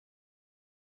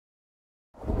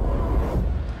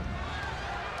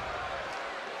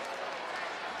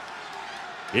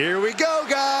Here we go,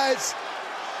 guys.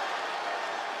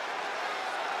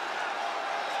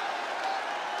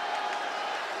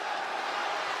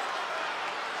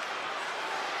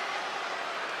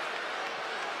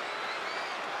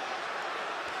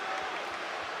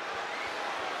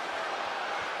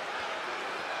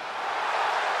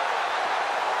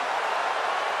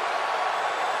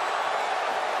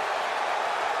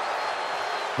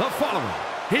 The following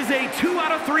is a 2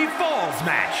 out of 3 falls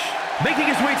match. Making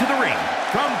his way to the ring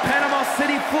from Panama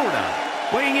City, Florida,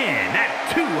 weighing in at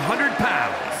 200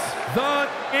 pounds, the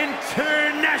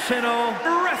International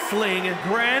Wrestling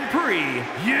Grand Prix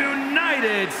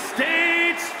United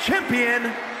States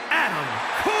Champion, Adam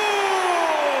Cole.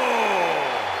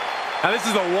 Now this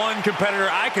is the one competitor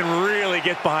I can really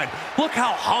get behind. Look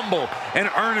how humble and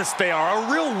earnest they are.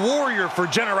 A real warrior for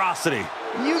generosity.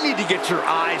 You need to get your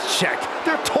eyes checked.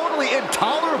 They're totally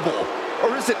intolerable.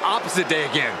 Or is it opposite day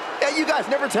again? Yeah, you guys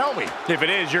never tell me. If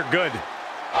it is, you're good.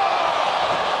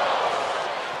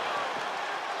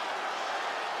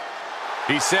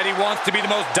 He said he wants to be the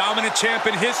most dominant champ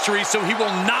in history, so he will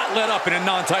not let up in a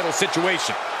non-title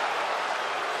situation.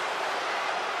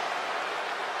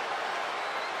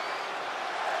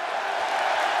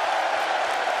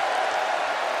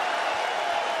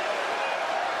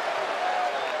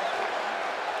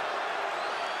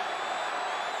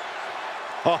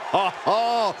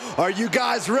 Are you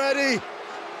guys ready?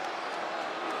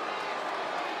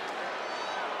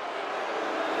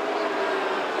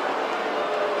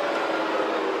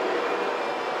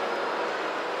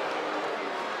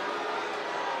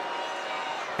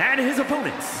 And his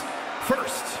opponents,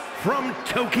 first from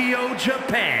Tokyo,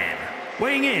 Japan,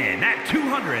 weighing in at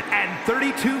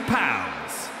 232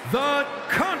 pounds, the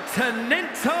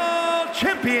Continental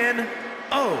Champion,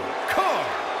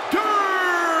 Okada.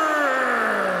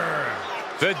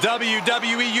 The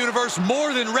WWE Universe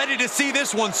more than ready to see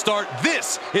this one start.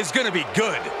 This is going to be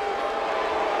good.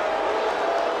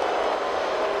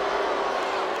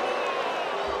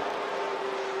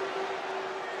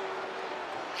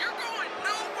 You're going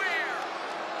nowhere.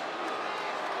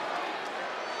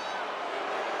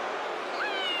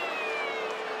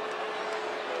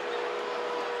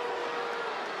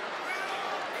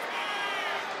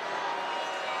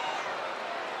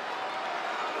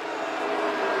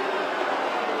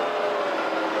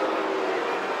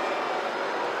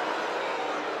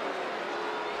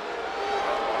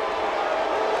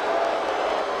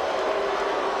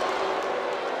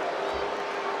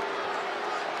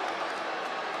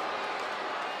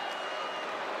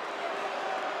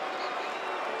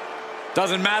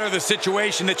 Doesn't matter the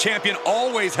situation, the champion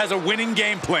always has a winning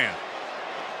game plan.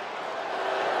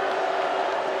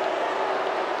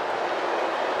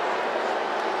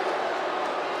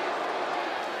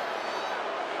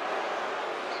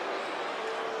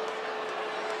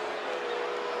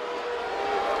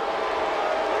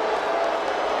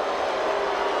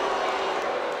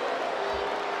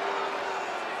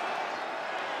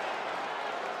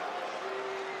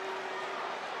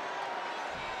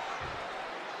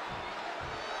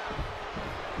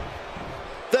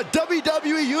 The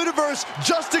WWE Universe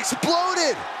just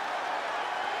exploded!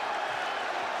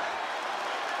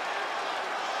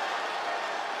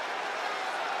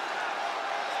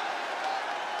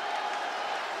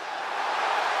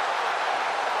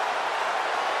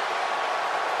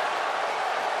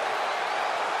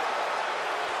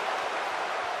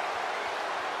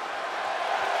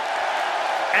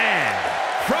 And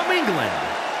from England,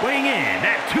 weighing in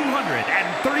at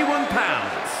 231 pounds,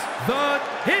 the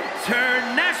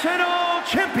International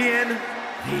Champion,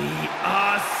 the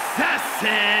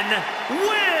Assassin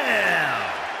Will.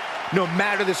 No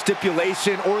matter the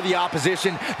stipulation or the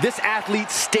opposition, this athlete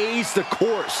stays the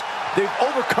course. They've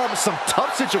overcome some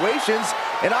tough situations,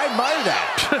 and I admire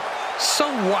that. So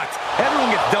what?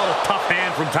 Everyone gets dealt a tough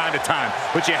hand from time to time,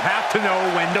 but you have to know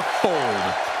when to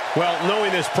fold. Well,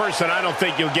 knowing this person, I don't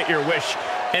think you'll get your wish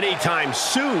anytime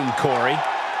soon, Corey.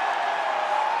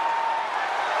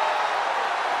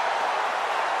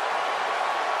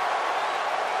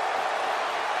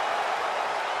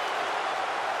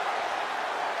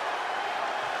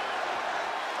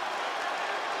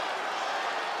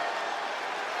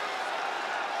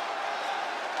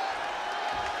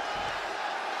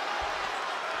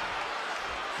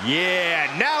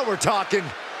 Yeah, now we're talking.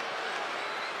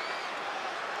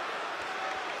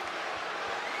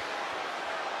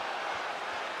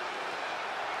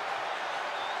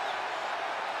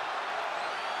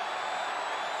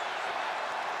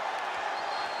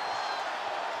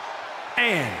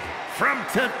 And from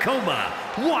Tacoma,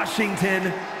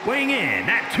 Washington, weighing in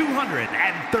at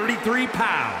 233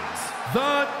 pounds,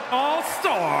 the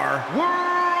All-Star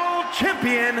World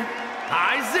Champion,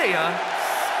 Isaiah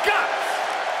Scott.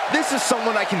 This is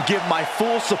someone I can give my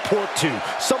full support to.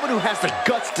 Someone who has the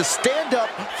guts to stand up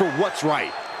for what's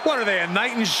right. What are they, a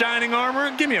knight in shining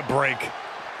armor? Give me a break.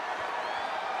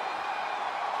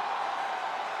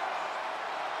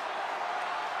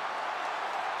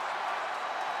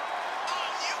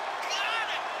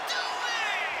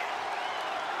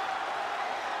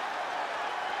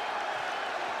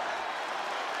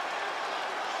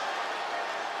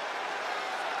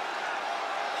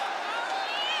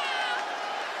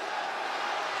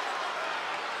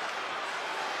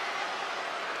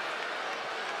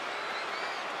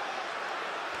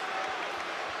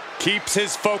 Keeps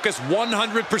his focus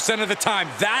 100% of the time.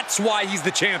 That's why he's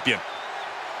the champion.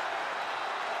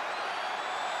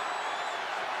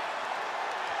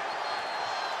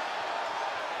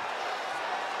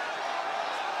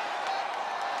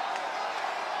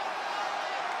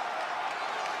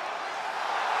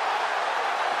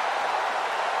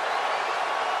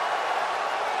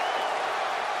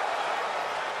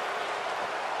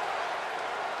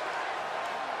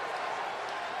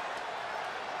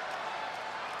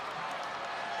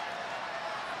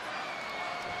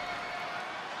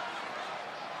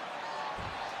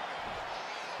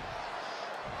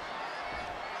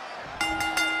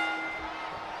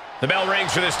 The bell rings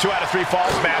for this 2 out of 3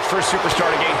 falls match. First superstar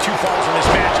to gain 2 falls in this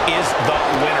match is the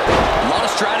winner. A lot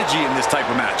of strategy in this type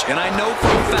of match, and I know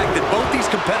for a fact that both these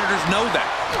competitors know that.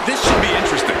 This should be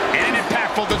interesting. And an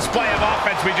impactful display of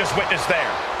offense we just witnessed there.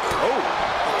 Oh.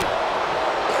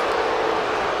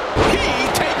 He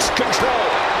takes control.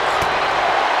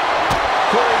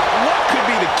 Corey, what could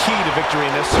be the key to victory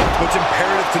in this? It's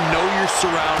imperative to know your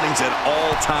surroundings at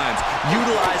all times.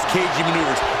 Utilize cagey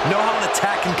maneuvers. Know how an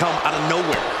attack can come out of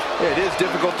nowhere. It is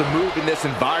difficult to move in this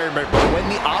environment, but when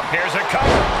the Here's a cover.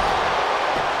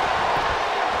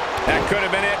 That could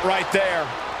have been it right there.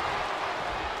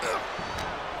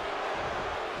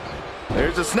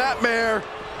 There's a snapmare.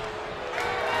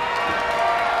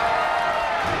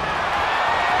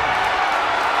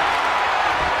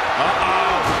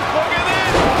 Look at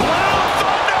this! Little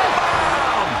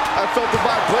thunderbomb! I felt the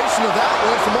vibration of that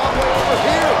one from all the way over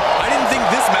here. I didn't think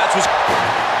this match was...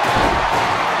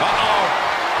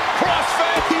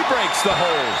 Crossfade! He breaks the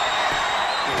hold.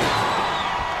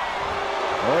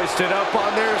 Hoisted up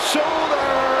on their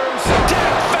shoulders.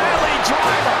 Death Valley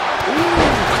driver! Ooh,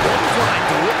 clothesline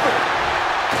delivered.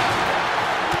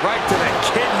 Right to the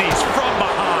kidneys from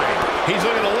behind. He's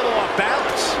looking a little off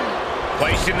balance.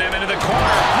 Placing them into the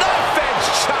corner. Knife edge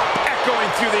chop echoing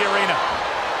through the arena.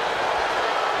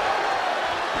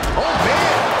 Oh, man.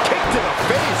 Kick to the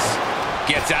face.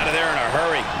 Gets out of there in a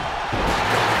hurry.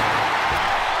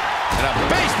 And a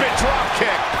basement drop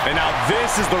kick. And now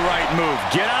this is the right move.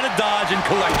 Get out of dodge and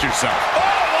collect yourself. Oh,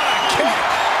 what a kick!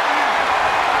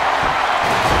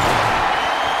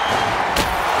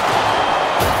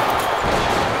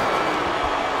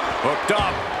 Hooked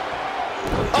up.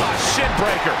 Oh, shin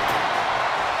breaker.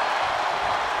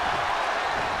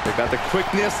 They got the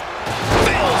quickness.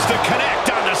 Fails to connect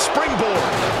on the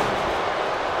springboard.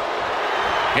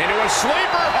 Into a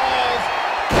sleeper hold.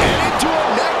 And into a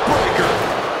neck breaker.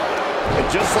 And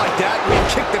just like that, we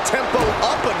kick the tempo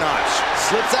up a notch.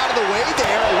 Slips out of the way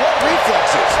there. What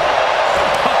reflexes?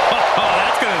 Oh,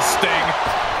 that's going to sting.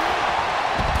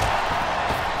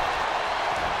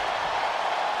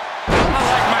 I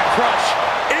like my crush.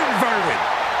 Inverted.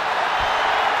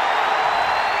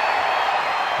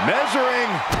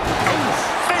 Measuring. Ooh,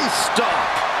 face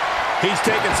stomp. He's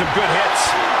taking some good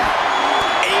hits.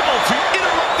 Able to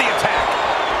interrupt the attack.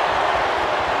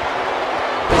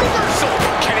 Reversal.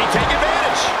 Can he take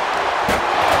advantage?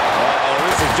 Uh-oh,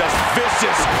 this is just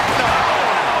vicious. No,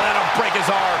 that'll break his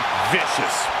arm.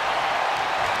 Vicious.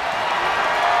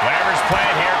 Whatever's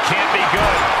playing here can't be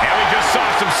good. And we just saw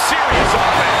some serious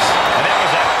offense. And that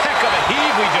was a heck of a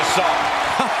heave we just saw.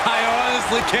 I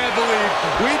honestly can't believe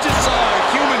we just saw a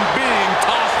human being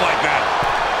tossed like that.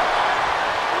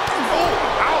 Oh,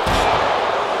 ouch.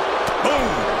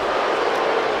 Boom.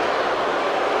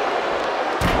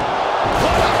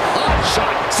 What a hot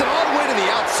shot. Sent all the way to the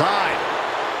outside.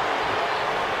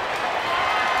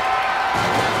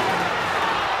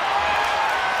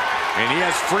 And he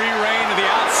has free reign to the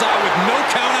outside with no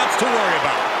countouts to worry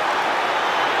about.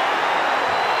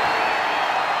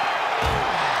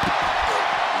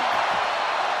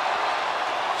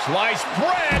 Sliced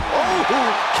bread. Oh,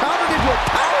 countered into a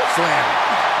power slam.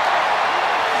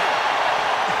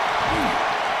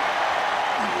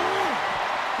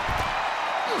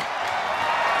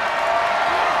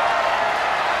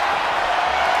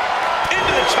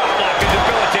 Into the chop block, a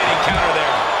debilitating counter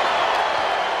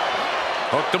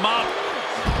Hooked him up.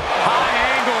 High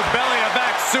angle belly to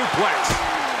back suplex.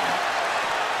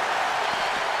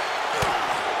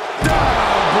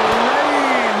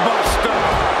 Brain buster.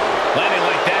 Landing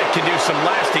like that can do some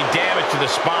lasting damage to the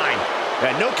spine.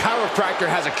 And no chiropractor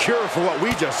has a cure for what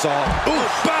we just saw. Ooh,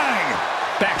 bang!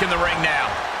 Back in the ring now.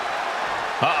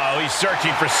 Uh-oh, he's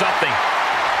searching for something.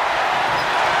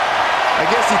 I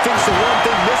guess he thinks the one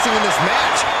thing missing in this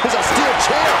match is a steel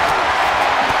chair.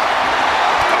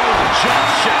 Oh, jump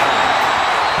shot.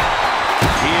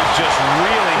 He is just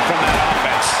reeling from that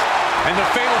offense. And the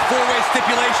fatal four-way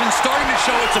stipulation starting to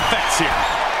show its effects here.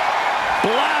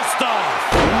 Blast off.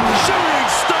 Shooting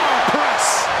star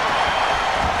press.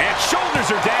 And shoulders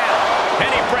are down. And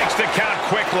he breaks the count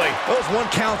quickly. Those one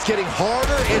counts getting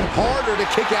harder and harder to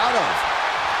kick out of.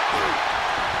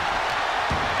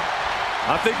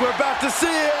 I think we're about to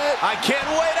see it. I can't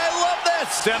wait. I love this.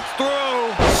 Steps through.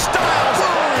 Styles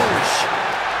push.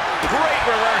 Great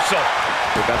reversal.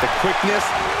 We got the quickness.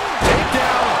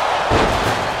 Takedown.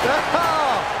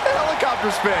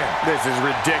 Helicopter spin. This is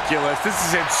ridiculous. This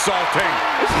is insulting.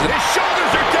 His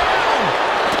shoulders are down.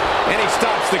 And he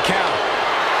stops the count.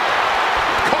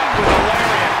 Caught with a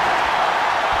lariat.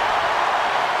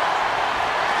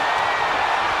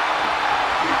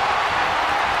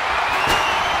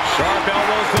 Sharp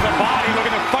elbows to the body,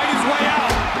 looking to fight his way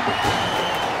out.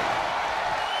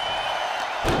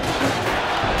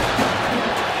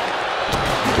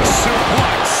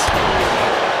 Suplex.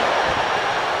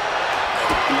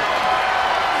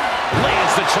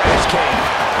 Lands the trash can.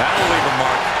 That'll leave a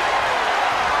mark.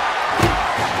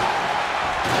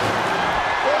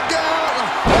 Look out!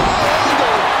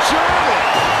 Oh, German!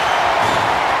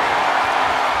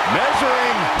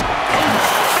 Measuring.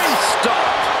 Face stop.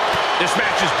 This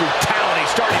match's brutality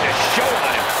starting to show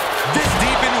on him. This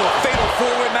deep into a fatal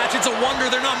four-way match, it's a wonder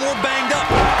they're not more banged up.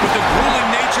 With the grueling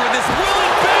nature of this, will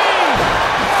it be?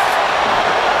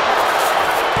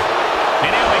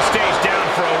 And he only stays down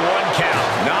for a 1 count.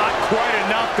 Not quite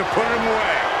enough to put him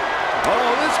away.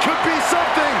 Oh, this could be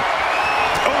something.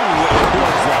 Oh, what a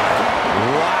clothesline.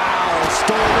 Wow,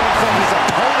 stolen from his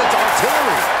opponent's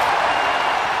artillery.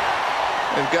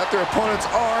 They've got their opponent's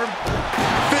arm.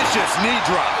 Vicious knee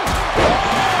drop.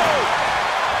 Oh!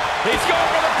 He's going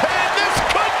for the pin. This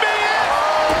could be it.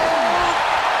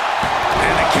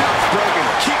 And the count's broken,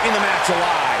 keeping the match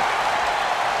alive.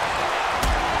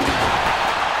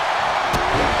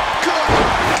 Good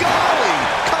golly!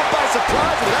 Caught by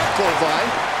surprise with that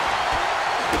clothesline.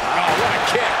 Oh, what a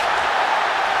kick.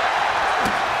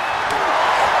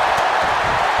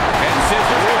 And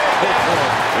scissors.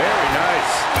 Very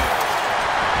nice.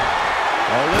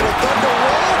 A little thunder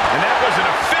roll. And that was an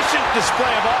efficient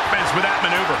display of offense with that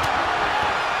maneuver.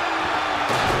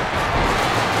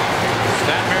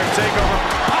 Snapmare takeover.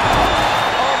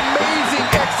 Amazing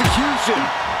execution.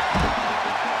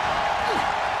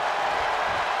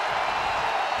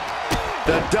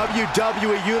 The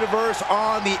WWE Universe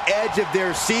on the edge of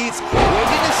their seats,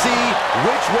 waiting to see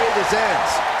which way this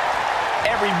ends.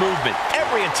 Every movement,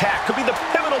 every attack could be the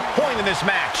pivotal point in this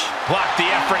match. Block the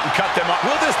effort and cut them up.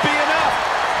 Will this be enough?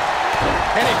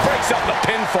 And he breaks up the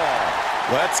pinfall.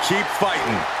 Let's keep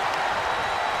fighting.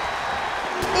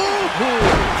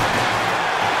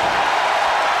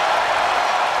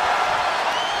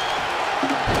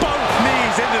 Both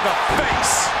knees into the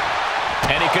face.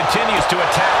 And he continues to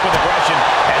attack with aggression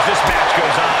as this match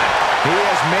goes on. He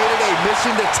has made it a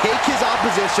mission to take his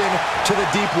opposition to the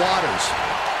deep waters.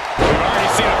 We've already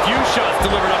seen a few shots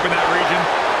delivered up in that region.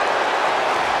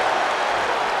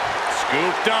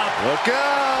 Scooped up. Look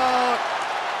out!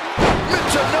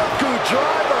 Michinoku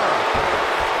driver!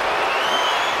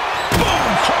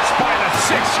 Boom! Crushed by the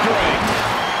 6th string.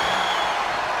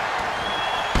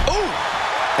 Ooh!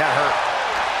 That hurt.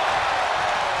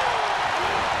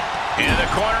 Into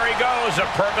the corner he goes. A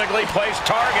perfectly placed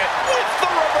target with the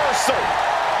reversal.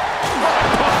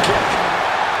 Right pump kick.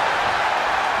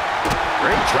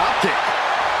 Great drop kick.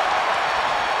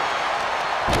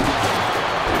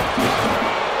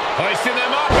 Hoisting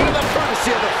them up into the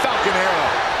Courtesy of the Falcon Arrow.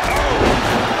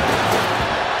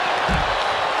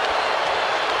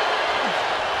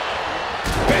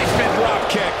 Basement drop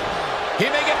kick. He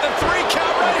may get the 3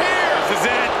 count right here. This is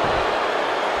it.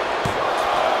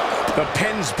 The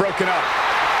pin's broken up.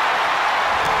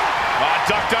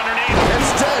 Ducked underneath.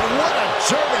 Instead, what a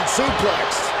German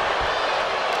suplex.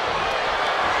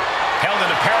 Held in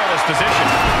a perilous position.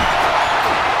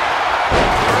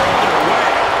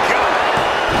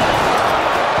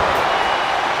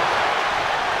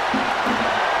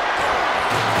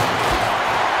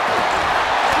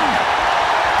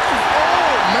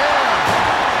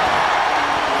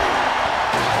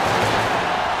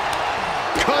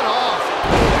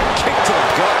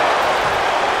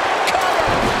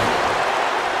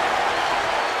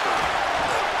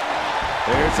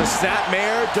 There's a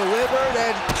snapmare delivered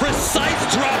and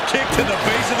Precise drop kick to the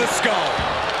base of the skull.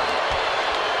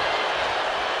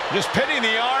 Just pinning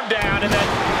the arm down and then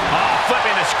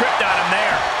flipping the script on him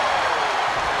there.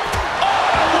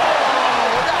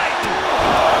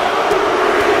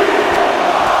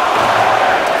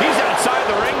 He's outside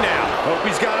the ring now. hope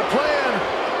he's got a plan.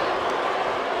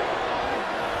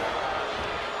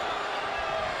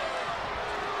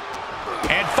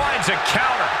 And finds a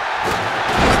counter.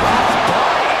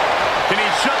 Can he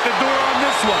shut the door on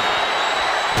this one?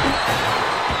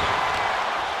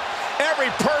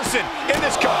 Every person in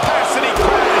this capacity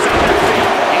crowd is on their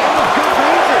feet. And with good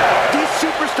reason. These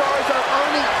superstars are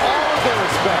earning all of their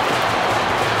respect.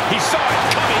 He saw it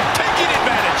coming, taking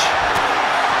advantage.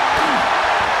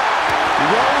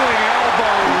 Rolling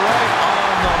elbow right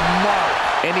on the mark.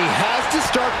 And he has to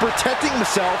start protecting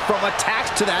himself from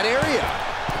attacks to that area.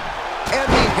 And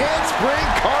the handspring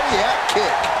cardiac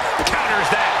kick. Counters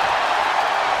that.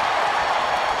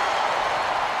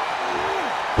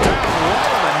 Down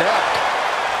right on the neck.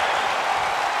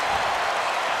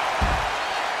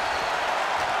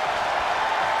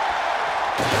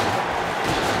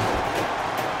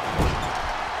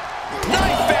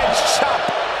 Knife edge chop.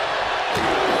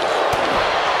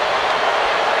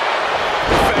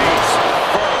 Face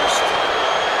first.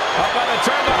 Up on the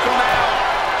turnbuckle now.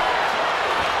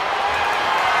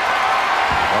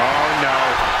 Oh no.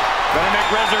 Gonna make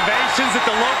reservations at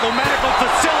the local medical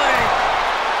facility.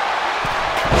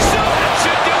 So that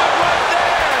should do it right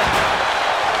there.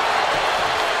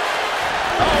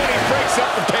 Oh, and he breaks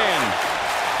up the pin.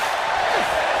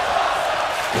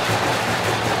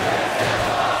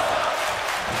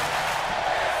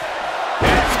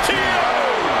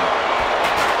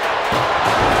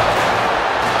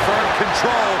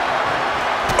 Control.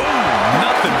 Ooh,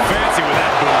 nothing fancy with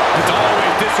that boot. It's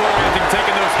always disorienting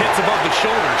taking those hits above the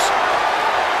shoulders.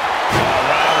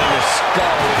 Rattling his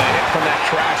skull with a hit from that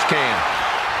trash can.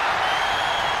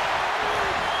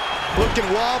 Looking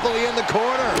wobbly in the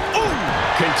corner. Ooh!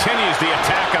 Continues the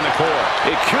attack on the core.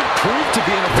 It could prove to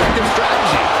be an effective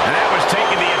strategy. And that was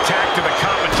taking the attack to the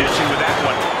competition with that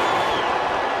one.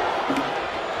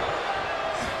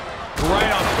 Right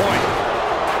on point.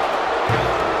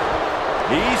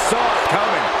 He saw it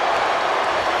coming.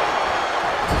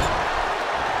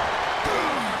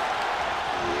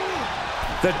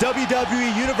 The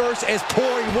WWE Universe is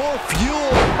pouring more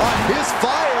fuel on his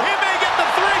fire. He may get the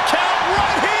 3 count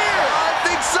right here. I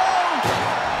think so.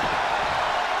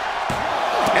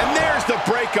 And there's the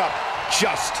breakup,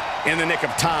 just in the nick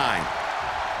of time.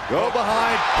 Go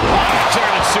behind.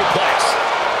 German suplex.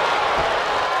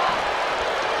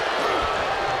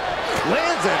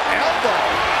 Lands an elbow.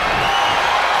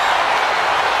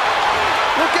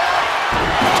 Look out.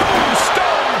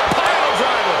 Tombstone pile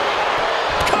driver.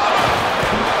 Cover.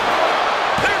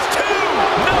 There's 2.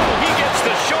 No, he gets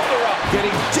the shoulder up.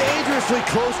 Getting dangerously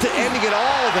close to ending it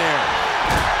all there.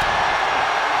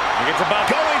 I think it's about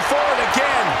going for it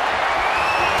again.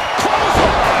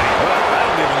 Clothesline. Well,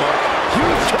 that'll be the mark.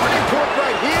 Huge turning point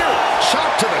right here. Shot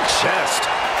to the chest.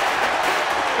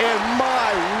 And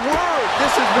my word,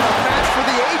 this has been a match for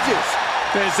the ages.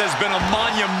 This has been a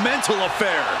monumental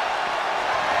affair.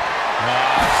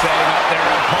 Setting up their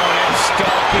opponent,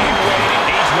 stalking, waiting.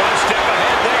 He's one step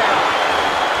ahead there.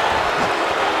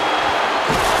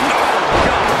 Oh,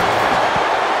 God.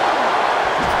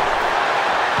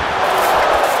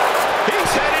 He's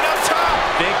heading up top.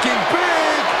 Thinking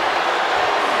big.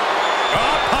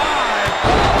 Up high.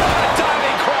 Oh, a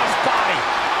diving crossbody.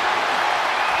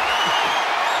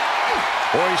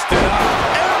 Hoisted up.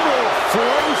 Emerald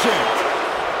Flosion.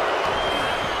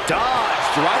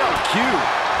 Dodged right on cue.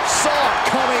 Saw it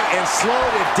coming and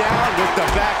slowed it down with the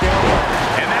back elbow.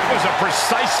 And that was a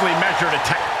precisely measured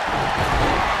attack.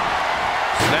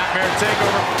 Snapmare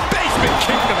takeover. Basement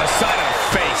kick to the side of the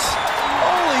face.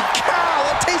 Holy cow,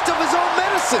 a taste of his own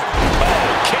medicine. Oh,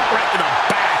 kick right to the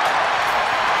back.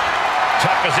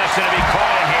 Tough position to be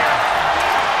caught in here.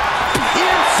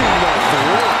 Piercing the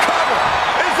throat. Cover.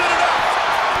 Is it enough?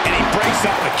 And he breaks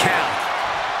up the count.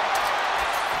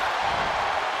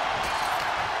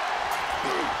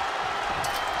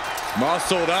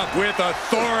 Muscled up with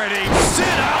authority.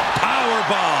 Sit out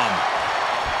powerbomb.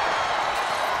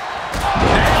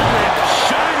 Nailed it.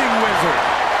 Shining Wizard.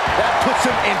 That puts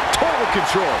him in total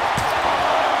control.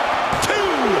 2.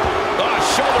 Oh,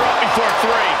 shoulder up before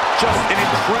 3. Just an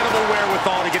incredible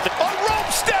wherewithal to get the... A rope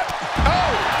step.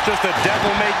 Oh. Just a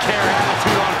devil-may-care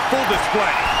attitude on full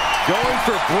display. Going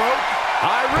for broke.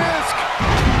 High risk.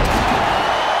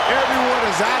 Everyone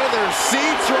is out of their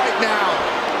seats right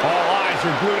now. All eyes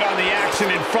are glued on the action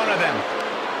in front of them.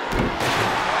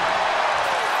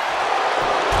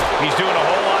 He's doing a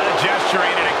whole lot of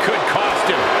gesturing, and it could cost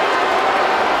him.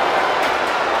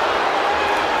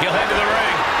 He'll head to the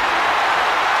ring.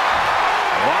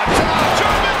 Watch out!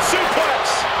 German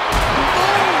suplex!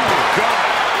 Oh, God!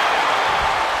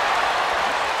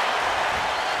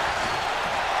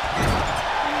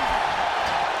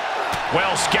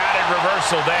 Well scattered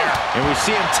reversal there. And we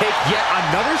see him take yet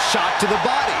another shot to the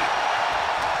body.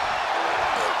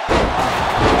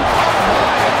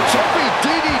 Jumping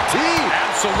DDT.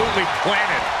 Absolutely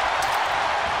planted.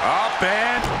 Up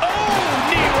and... oh,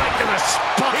 knee right to the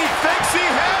spine. He thinks he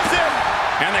has him.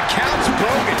 And the count's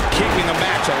broken, keeping the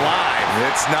match alive.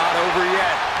 It's not over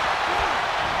yet.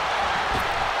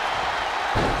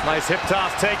 Nice hip toss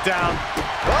takedown.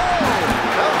 Oh,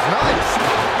 that was nice.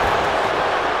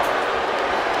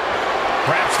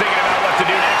 Perhaps thinking about what to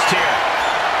do next here.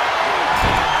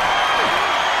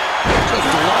 Just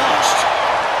launched.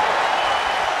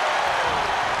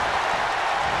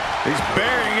 He's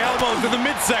burying elbows in the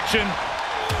midsection.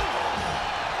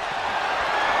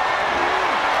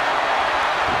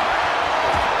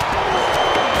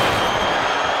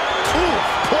 Ooh,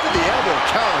 what did the elbow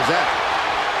counters that?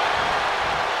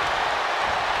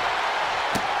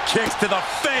 Kicks to the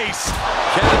face.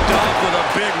 Capped off with a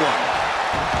big one.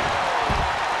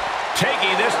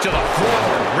 Taking this to the floor,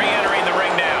 re-entering the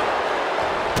ring now.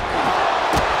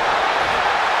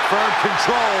 Firm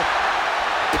control.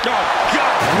 Oh,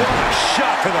 God, what a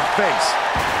shot to the face.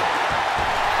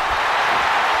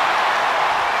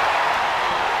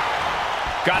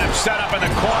 Got him set up in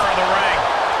the corner of the ring.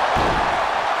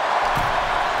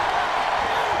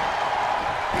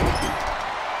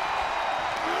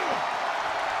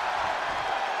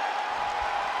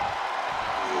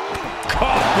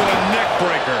 Caught with a neck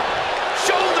breaker.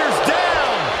 Shoulders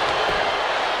down.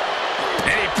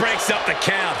 And he breaks up the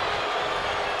count.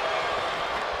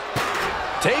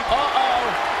 Take. Uh-oh.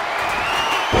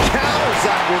 Counters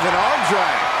that with an arm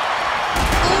drag.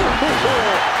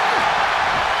 Ooh.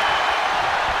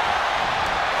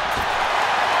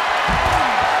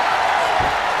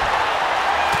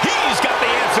 He's got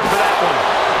the answer for that one.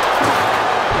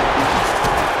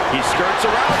 He skirts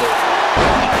around it.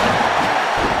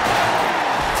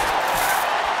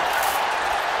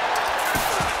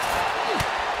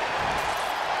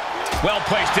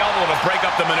 Well-placed elbow to break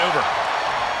up the maneuver.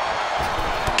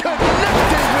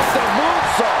 Connecting with the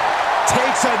moonsault.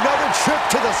 Takes another trip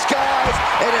to the skies,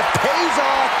 and it pays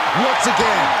off once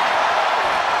again.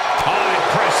 Oh,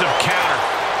 impressive counter.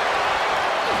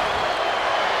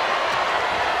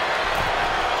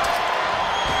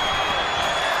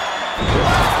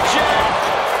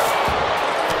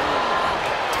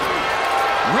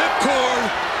 Ripcord.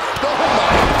 Oh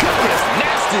my goodness,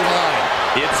 nasty line.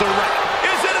 It's a wrap.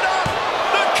 Is it enough?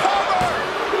 The cover.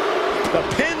 The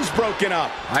pin's broken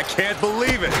up. I can't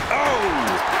believe it.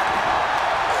 Oh!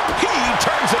 He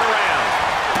turns it around.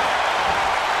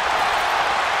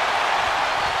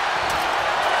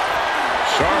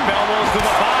 Sharp elbows to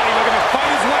the body, looking to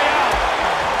fight his way out.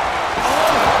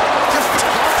 Just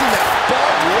tossing that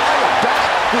barbed wire back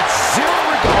with zero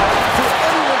regard for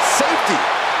anyone's safety.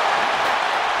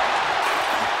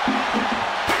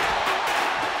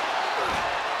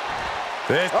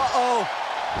 Uh-oh.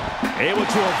 Able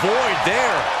to avoid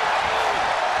there.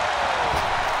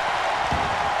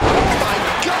 Oh my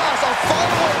gosh, a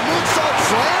follow-up moonsault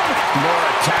slam? More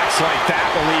attacks like that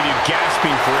will leave you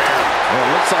gasping for air. Well,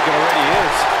 it looks like it already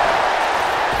is.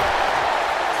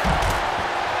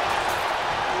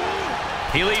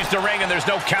 He leaves the ring, and there's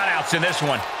no countouts in this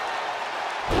one.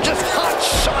 Just hot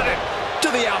shot it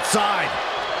to the outside.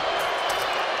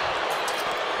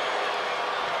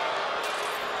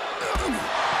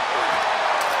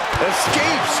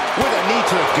 Escapes with a knee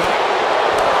to the gut.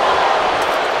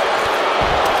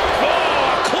 Oh,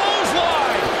 a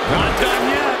clothesline! Not done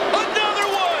yet. Another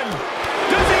one!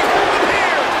 Does he have it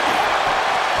here?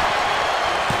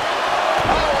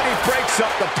 Oh, and he breaks up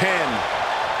the pin.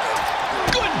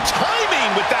 Good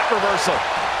timing with that reversal.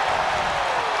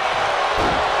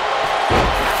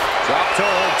 Drop toe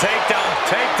hold,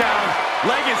 takedown.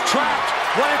 Leg is trapped.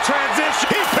 What a transition.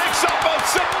 He picks up a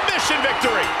submission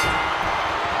victory.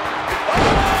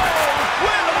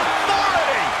 With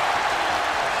authority.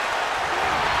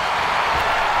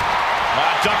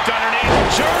 Ducked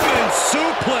underneath. German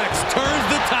suplex turns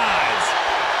the ties.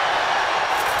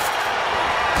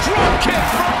 Drop kick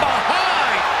from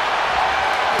behind.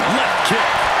 Left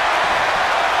kick.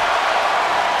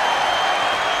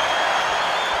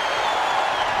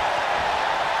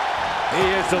 He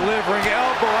is delivering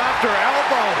elbow after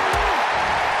elbow.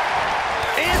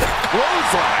 And a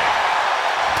clothesline.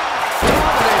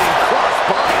 Dominating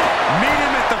crossbody. Meet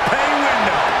him at the pay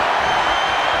window.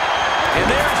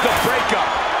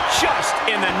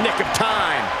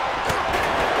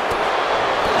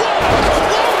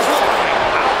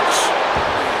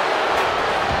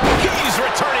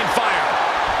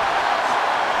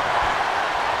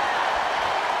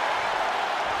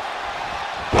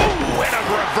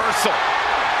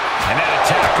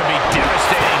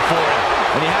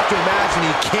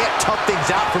 tough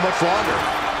things out for much longer.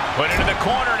 Put into the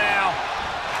corner now.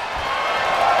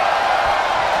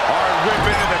 Hard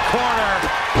whip into the corner.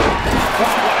 Oh,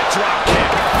 what a drop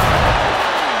kick.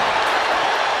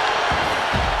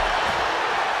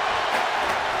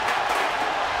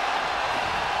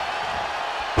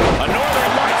 A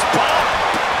Northern Lights bomb.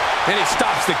 And he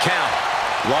stops the count.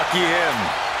 Lucky him.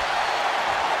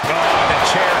 Oh, the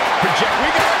chair. Project. We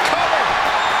got it covered.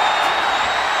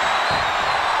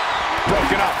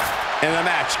 Broken up. And the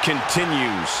match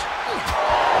continues.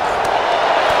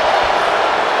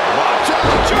 Watch out.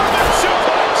 German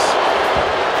suplex.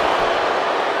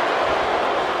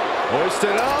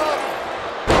 Hoisted up.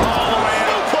 All the way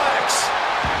up. Suplex.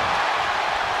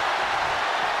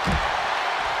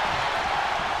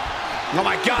 Oh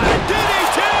my God.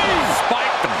 DDT.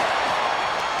 Spiked him.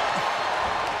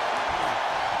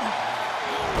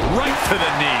 Right to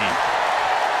the knee.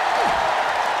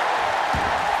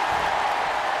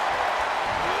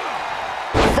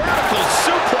 Vertical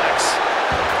suplex.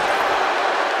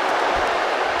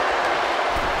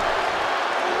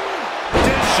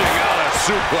 Dishing out a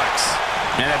suplex.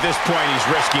 And at this point, he's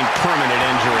risking permanent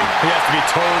injury. He has to be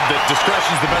told that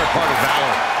discretion's the better part of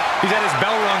valor. He's had his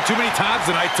bell rung too many times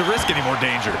tonight to risk any more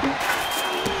danger.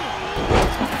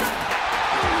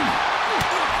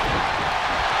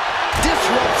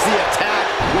 Disrupts the attack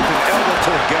with an elbow to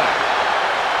the gut.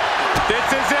 This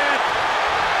is it.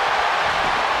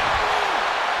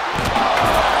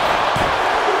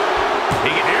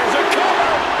 Here's a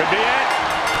cover. Could be it.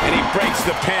 And he breaks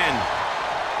the pin.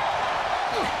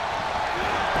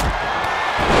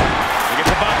 I think it's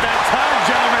about that time,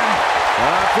 gentlemen.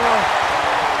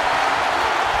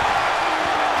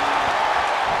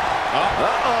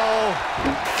 Uh-oh.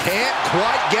 Can't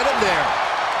quite get him there.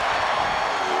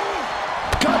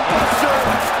 Gutbuster.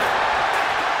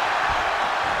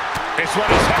 This one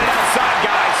is headed outside,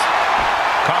 guys.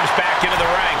 Comes back into the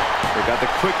ring. They got the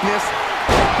quickness.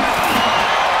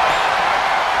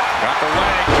 Got the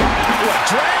leg. Ooh, a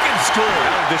dragon screw.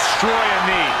 That'll destroy a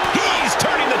knee. He's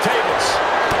turning the tables.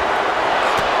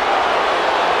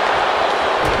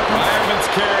 Fireman's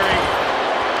carry.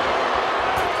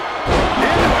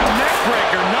 Into a neck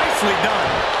breaker. Nicely done.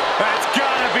 That's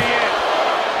gotta be it.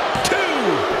 2.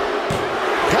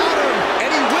 Got him, and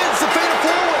he wins the Fatal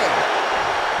 4-Way.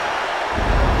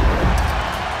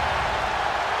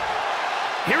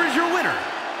 Here is your winner,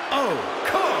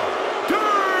 Okada.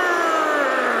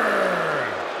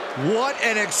 What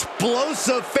an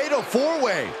explosive Fatal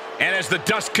 4-Way. And as the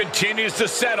dust continues to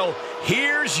settle,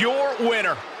 here's your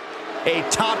winner. A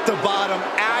top-to-bottom,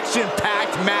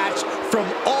 action-packed match from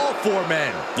all 4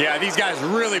 men. Yeah, these guys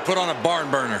really put on a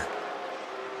barn burner.